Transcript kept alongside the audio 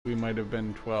We might have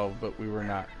been 12, but we were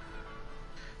not.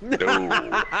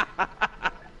 No.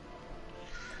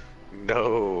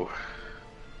 No.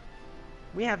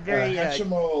 We have very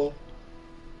Hatchimal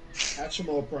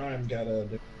Prime got a.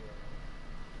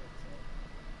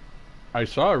 I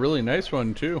saw a really nice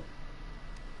one too.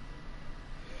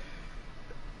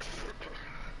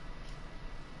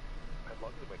 I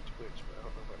logged in my Twitch, but I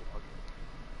don't know if I logged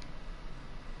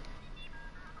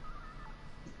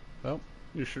in. Well,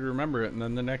 you should remember it, and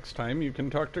then the next time you can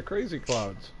talk to Crazy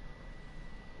Clouds.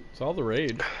 It's all the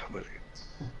rage.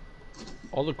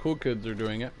 All the cool kids are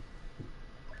doing it.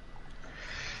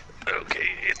 Okay,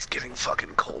 it's getting fucking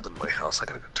cold in my house. I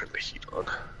gotta go turn the heat on.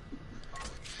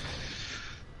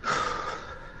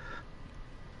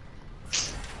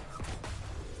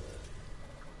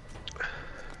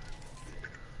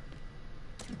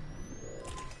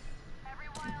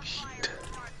 Heat.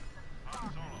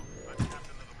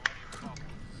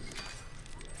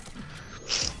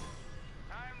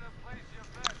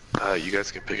 You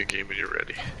guys can pick a game when you're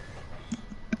ready.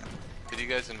 Did you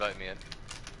guys invite me in?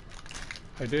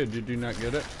 I did. Did you not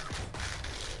get it?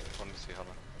 Let me see. Hold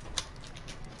on.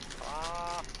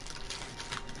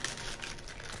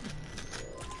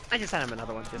 I just sent him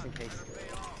another one just in case.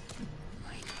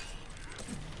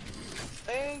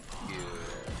 Thank you.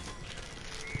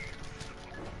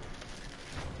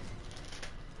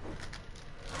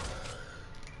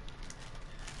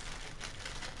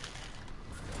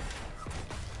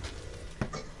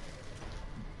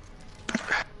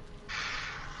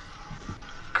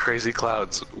 Crazy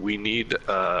Clouds, we need,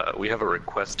 we have a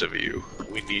request of you.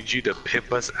 We need you to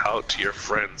pimp us out to your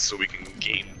friends so we can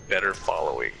gain better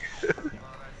following.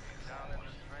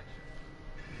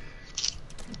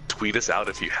 Tweet us out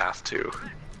if you have to.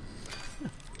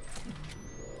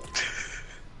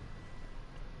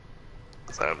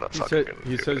 I'm not fucking gonna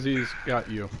He do says it. he's got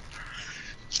you.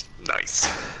 Nice.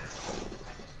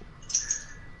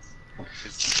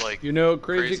 It's like You know,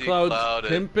 Crazy Clouds, Cloud,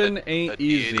 pimpin' ain't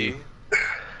easy. deity.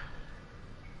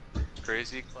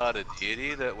 Crazy Cloud, a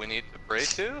deity that we need to pray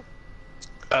to?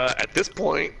 At this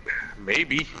point,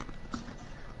 maybe.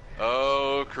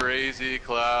 Oh, Crazy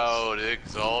Cloud,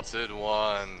 exalted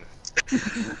one.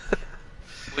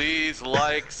 Please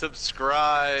like,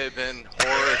 subscribe, and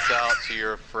whore us out to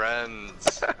your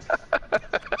friends.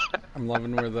 I'm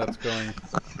loving where that's going.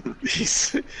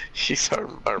 He's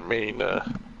our main,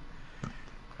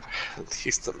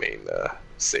 he's the main,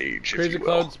 sage, Crazy if you will.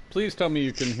 Clouds, please tell me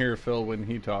you can hear Phil when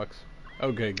he talks.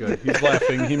 Okay, good. He's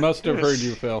laughing. He must have heard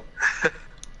you, Phil.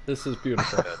 This is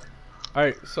beautiful.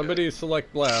 Alright, somebody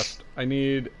select Blast. I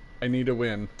need a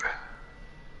win.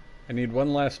 I need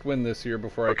one last win this year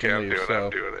before I can leave. I'm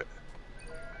doing it.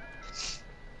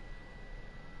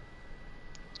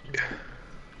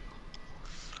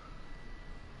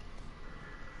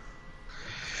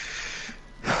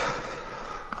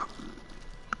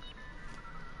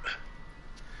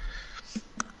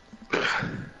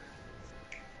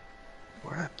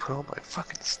 Where did I put all my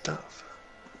fucking stuff?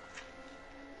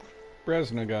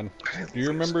 Bresna gun. Do you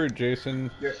remember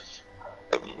Jason? Yeah.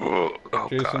 Oh,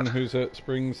 Jason, God. who's at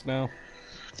Springs now?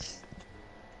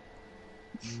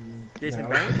 Jason No.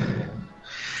 Banks?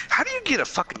 How do you get a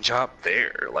fucking job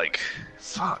there? Like,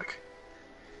 fuck.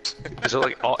 Is there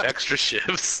like all extra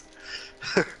shifts?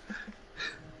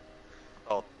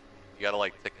 Oh, you gotta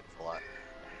like tickets a lot.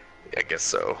 I guess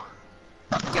so.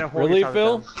 You gotta hold Really, your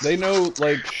Phil? tongue down. They know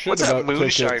like shit What's about that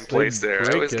moonshine tickets. place They'd there? I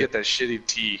break always it. get that shitty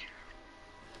tea.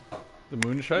 The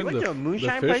moonshine, You went to a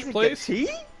moonshine the fish place to get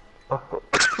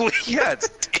tea? Yeah, it's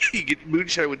tea. You get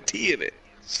moonshine with tea in it.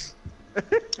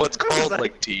 Well, it's called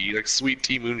like tea, like sweet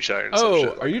tea moonshine. Or some Oh, shit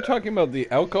are like you that. talking about the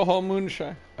alcohol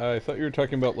moonshine? I thought you were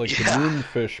talking about like Yeah. the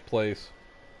moonfish place.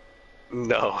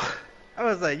 No. I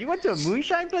was like, you went to a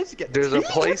moonshine place to get There's tea? a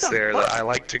place What the there fuck? that I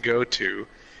like to go to,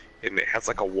 and it has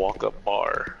like a walk-up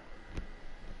bar.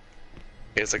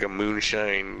 It's like a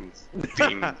moonshine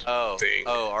themed Oh, thing.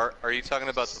 are you talking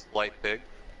about the Blight Pig?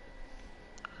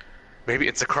 Maybe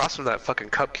it's across from that fucking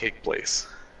cupcake place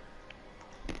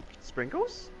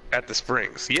Sprinkles? at the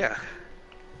Springs. Yeah.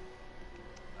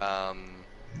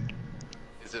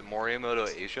 Is it Morimoto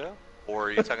Asia? Or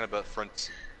are you talking about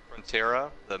Frontera,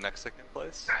 the Mexican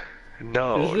place?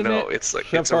 No, Isn't no, it it's like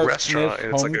Chef it's a Art restaurant, Smith's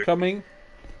and it's like a. Homecoming?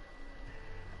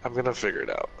 I'm gonna figure it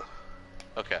out.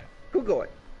 Okay. Google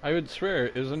it. I would swear,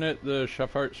 isn't it the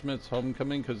Chef Art Smith's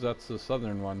Homecoming? Because that's the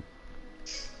southern one.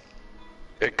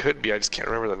 It could be. I just can't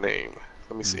remember the name.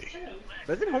 Let me see.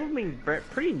 Isn't Homecoming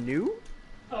pretty new?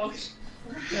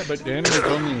 Yeah, but Danny was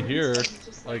only here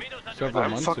like several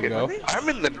months ago. I'm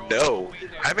in the know.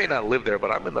 I may not live there, but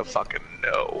I'm in the fucking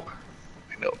know.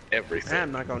 I know everything.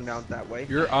 I'm not going down that way.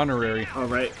 You're honorary. All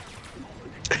right.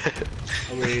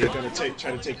 Are we gonna try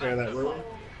to take care of that room?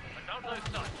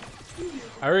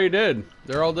 I already did.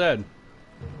 They're all dead.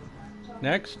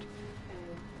 Next.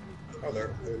 Oh,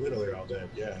 they're literally all dead.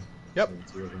 Yeah. Yep.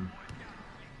 So 2 of them.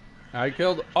 I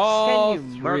killed all Can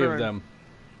you 3 murder of them.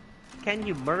 Can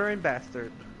you murdering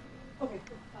bastard?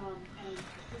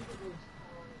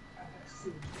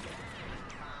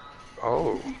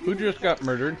 Oh, Who just got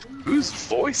murdered? whose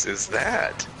voice is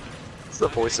that? It's the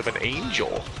voice of an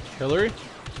angel. Hillary?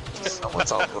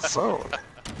 Someone's on the phone.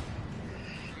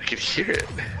 I can hear it.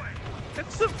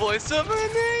 It's the voice of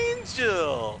an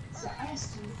angel.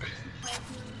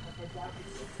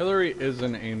 Hillary is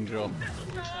an angel.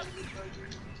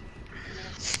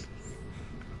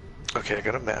 Okay, I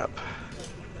got a map.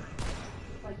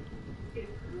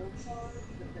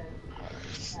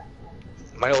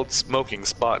 My old smoking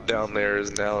spot down there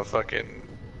is now a fucking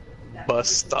bus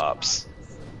stops.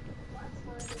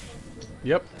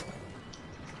 Yep.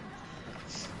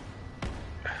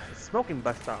 Smoking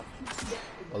bus stop.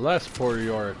 Alas, poor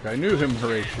Yorick. I knew him,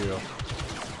 Horatio.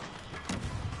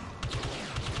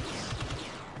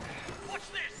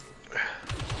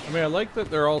 I mean, I like that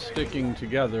they're all sticking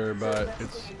together, but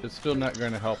it's still not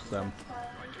going to help them.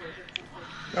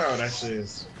 Oh, it actually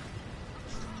is.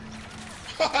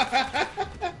 He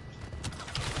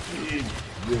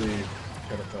really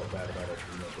kind of felt bad about it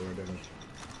from that door, didn't he?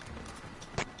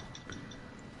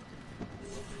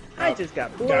 I just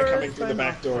got bored. Guy coming through the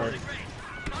back door.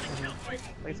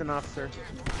 Thanks, an officer.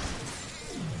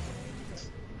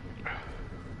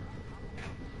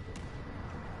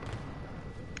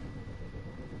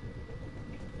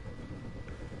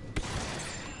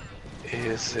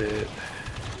 Is it?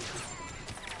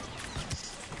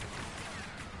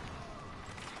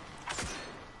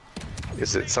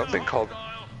 Is it something called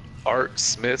Art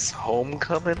Smith's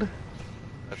Homecoming?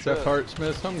 That's Chef it. Hart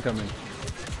Smith's Homecoming.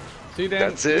 See, Dan,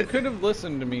 That's you it? could have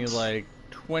listened to me like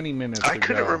 20 minutes ago. I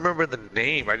couldn't remember the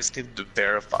name. I just needed to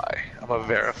verify. I'm a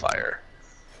verifier.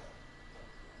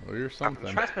 Well, you're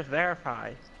something. Trust but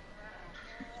verify.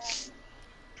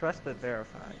 Trust but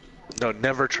verify. No,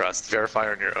 never trust. Verify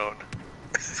on your own.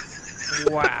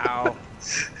 Wow.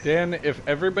 Dan, if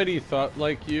everybody thought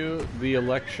like you, the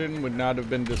election would not have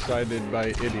been decided by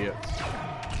idiots.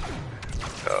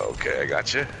 Okay, I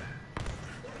got you.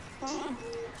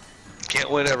 Can't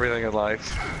win everything in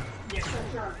life.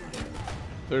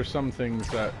 There's some things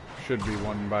that should be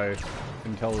won by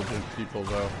intelligent people,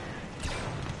 though.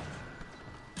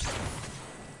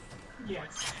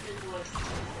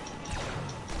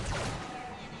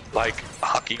 Like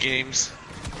hockey games.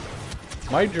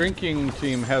 My drinking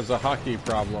team has a hockey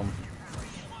problem.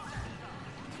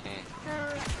 We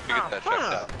get that checked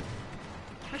out.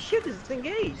 My ship is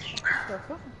engaged. What the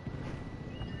fuck?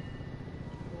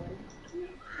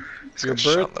 Just Your got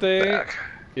shot in the birthday back.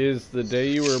 is the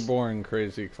day you were born,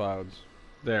 Crazy Clouds.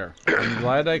 There. I'm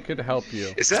glad I could help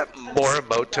you. Is that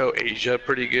Morimoto Asia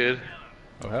pretty good?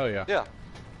 Oh, hell yeah. Yeah.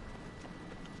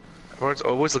 It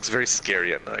always looks very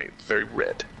scary at night. Very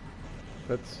red.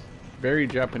 That's very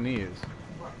Japanese.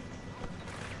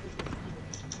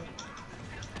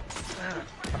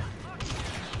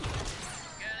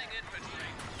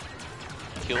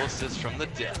 Kill assist from the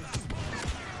death.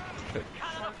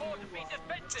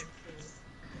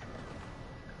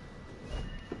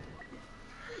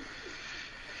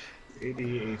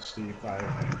 ADHD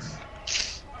 5 minutes.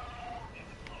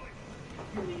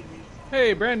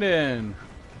 Hey, Brandon!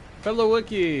 Fellow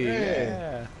Wookiee! Hey.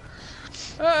 Yeah!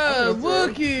 Ah, I'll go through.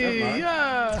 Never Wookiee! mind.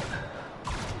 Yeah!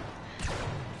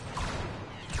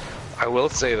 I will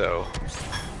say though,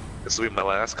 this will be my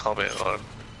last comment on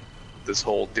this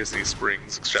whole Disney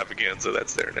Springs extravaganza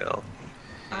that's there now.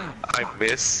 I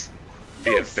miss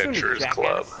the Don't sue me, Adventurers jackass.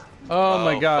 Club. Oh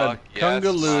my god, fuck yes, my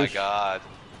Kungaloosh. god.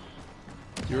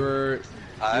 You were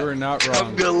not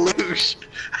wrong. Kungaloosh.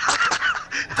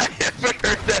 I haven't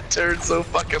heard that term so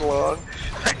fucking long.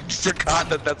 I forgot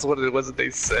that that's what it was that they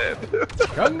said.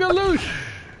 Kungaloosh!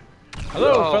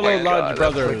 Hello, Oh fellow my Lodge God, that's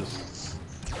brothers.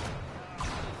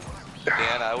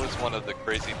 Dan, I was one of the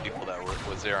crazy people that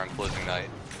was there on closing night.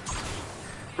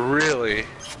 Really?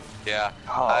 Yeah.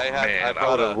 Oh man, I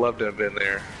brought would a- have loved to have been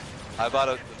there. I bought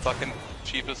the fucking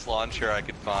cheapest lawn chair I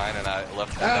could find, and I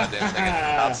left the goddamn thing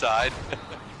outside.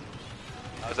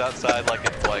 I was outside like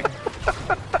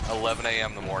at 11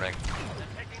 a.m. in the morning.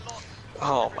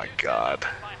 Oh my god.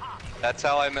 That's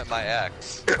how I met my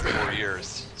ex for 4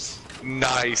 years.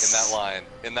 Nice.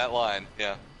 In that line,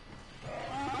 yeah.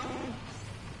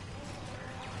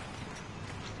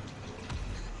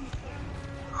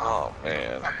 Oh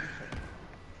man.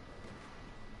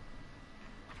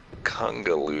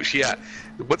 Congaloosh. Yeah.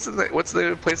 What's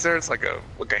the place there? It's like a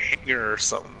hangar or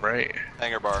something, right?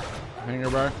 Hangar bar. Hangar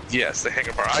bar? Yes, the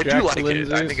hangar bar. I Jack do like it. I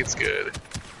Lindsay's? think it's good.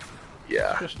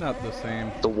 Yeah. Just not the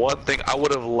same. The one thing I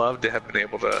would have loved to have been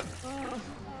able to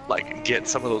like get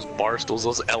some of those bar stools,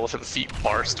 those elephant feet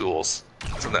bar stools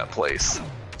from that place.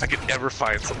 If I could ever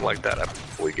find something like that, I'd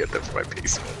probably get them for my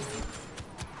basement.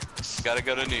 You gotta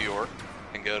go to New York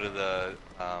and go to the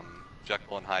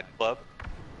Jekyll and Hyde Club,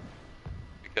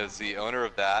 because the owner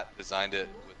of that designed it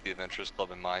with the Adventurers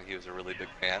Club in mind. He was a really big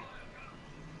fan.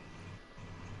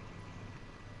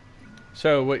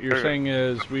 So what you're saying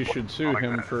is we should sue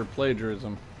him for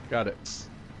plagiarism. Got it.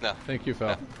 No, Thank you,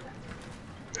 Phil.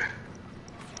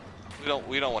 no.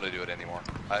 We don't want to do it anymore.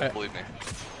 Believe me.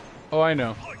 Oh, I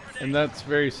know. And that's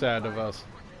very sad of us.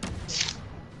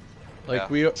 Like,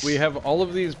 Yeah. we have all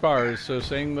of these bars, so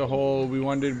saying the whole we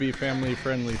wanted to be family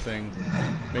friendly thing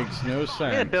makes no Yeah,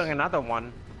 sense. building another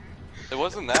one. It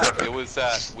wasn't that. It was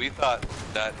that we thought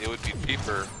that it would be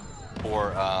cheaper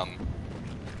for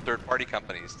third-party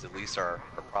companies to lease our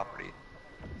property.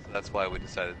 So that's why we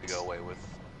decided to go away with.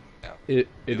 It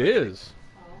is.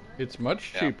 It's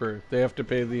much Yeah. cheaper. They have to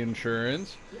pay the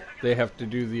insurance. They have to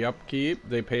do the upkeep.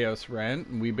 They pay us rent,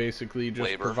 and we basically just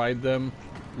Labor. provide them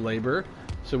labor.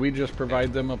 So we just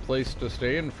provide them a place to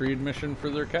stay and free admission for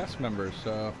their cast members.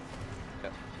 So Yeah.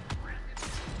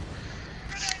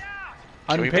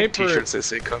 on Can we make paper, t-shirts that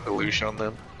say Congaloosh on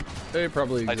them? they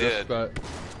probably I exist, did. but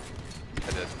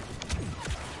I did.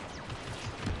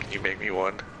 Can you make me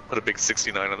one? Put a big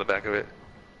 69 on the back of it.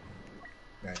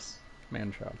 Nice.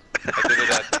 man child. I did it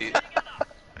at the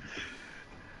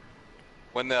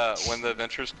when the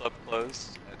Adventurers Club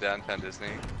closed at Downtown Disney.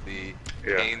 The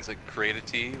Yeah. Canes Create a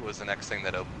Tee was the next thing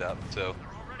that opened up. So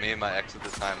me and my ex at the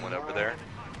time went over there,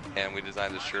 and we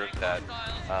designed a shirt that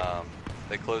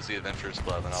they closed the Adventurers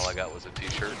Club, and all I got was a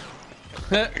T-shirt.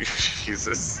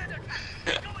 Jesus.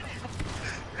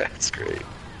 That's great.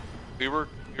 We were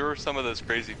some of those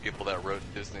crazy people that wrote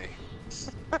Disney.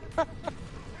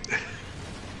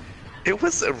 It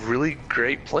was a really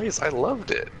great place. I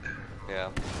loved it. Yeah.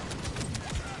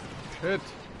 Shit.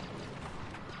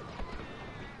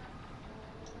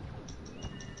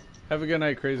 Have a good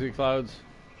night, Crazy Clouds.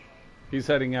 He's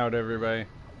heading out, everybody.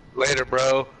 Later,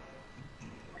 bro.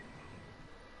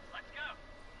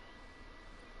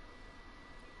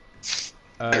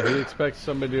 He expects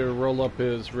somebody to roll up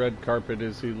his red carpet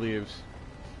as he leaves.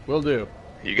 Will do.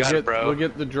 You got it, bro. We'll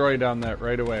get the droid on that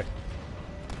right away.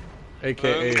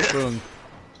 AKA Boong.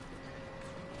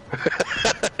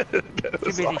 Too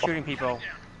busy shooting people.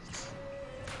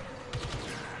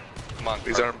 Come on,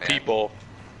 These Carp, aren't man. people.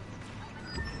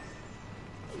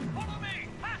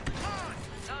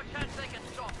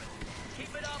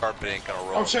 Carpet ain't gonna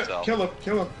roll Oh shit! himself. Kill him!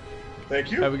 Kill him!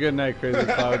 Thank you. Have a good night, Crazy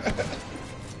Clouds.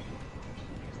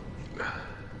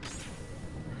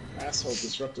 Asshole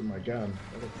disrupted my gun.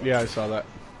 Yeah, I saw that.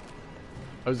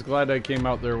 I was glad I came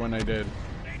out there when I did.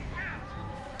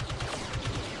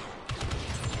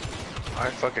 I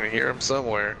fucking hear him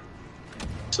somewhere.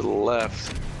 To the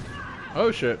left. Oh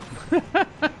shit.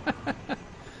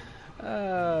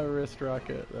 Wrist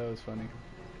rocket. That was funny.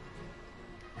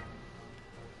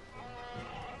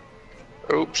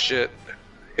 Oh shit.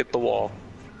 Hit the wall.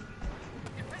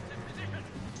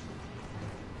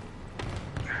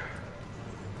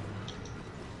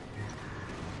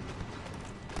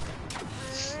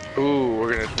 Ooh,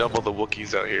 we're gonna double the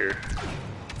Wookiees out here.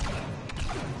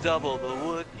 Double the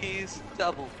Wookiees,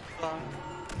 double fun.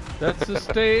 That's a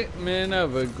statement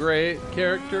of a great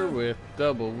character with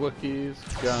double Wookiees,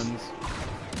 guns.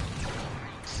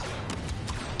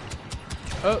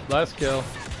 Oh, last kill.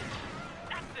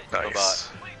 Nice.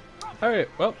 Alright,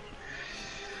 well.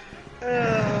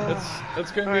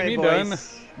 That's gonna be Alright, me boys. done.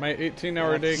 My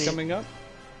 18-hour day Let's see. coming up.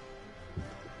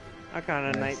 I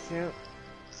got a night suit.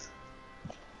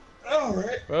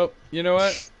 Alright. Well, you know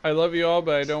what? I love you all,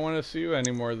 but I don't want to see you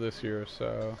anymore this year,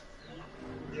 so...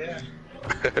 Yeah.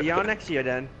 See y'all next year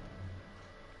then.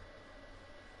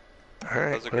 That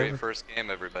Alright. was a great first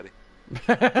game, everybody.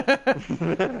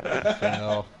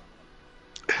 Hell.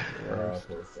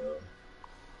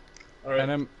 Alright.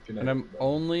 And I'm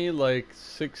only like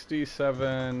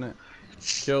 67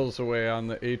 kills away on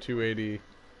the A280,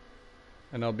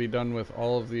 and I'll be done with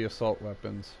all of the assault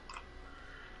weapons.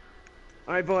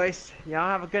 Alright, boys. Y'all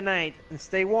have a good night and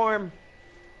stay warm.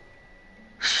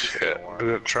 Shit, I'm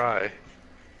gonna try.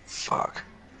 Fuck.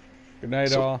 Good night,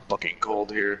 So all. fucking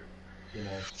cold here.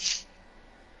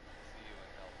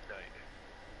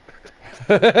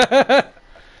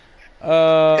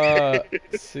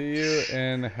 See you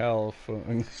in hell,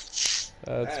 Foon.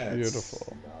 That's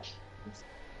beautiful.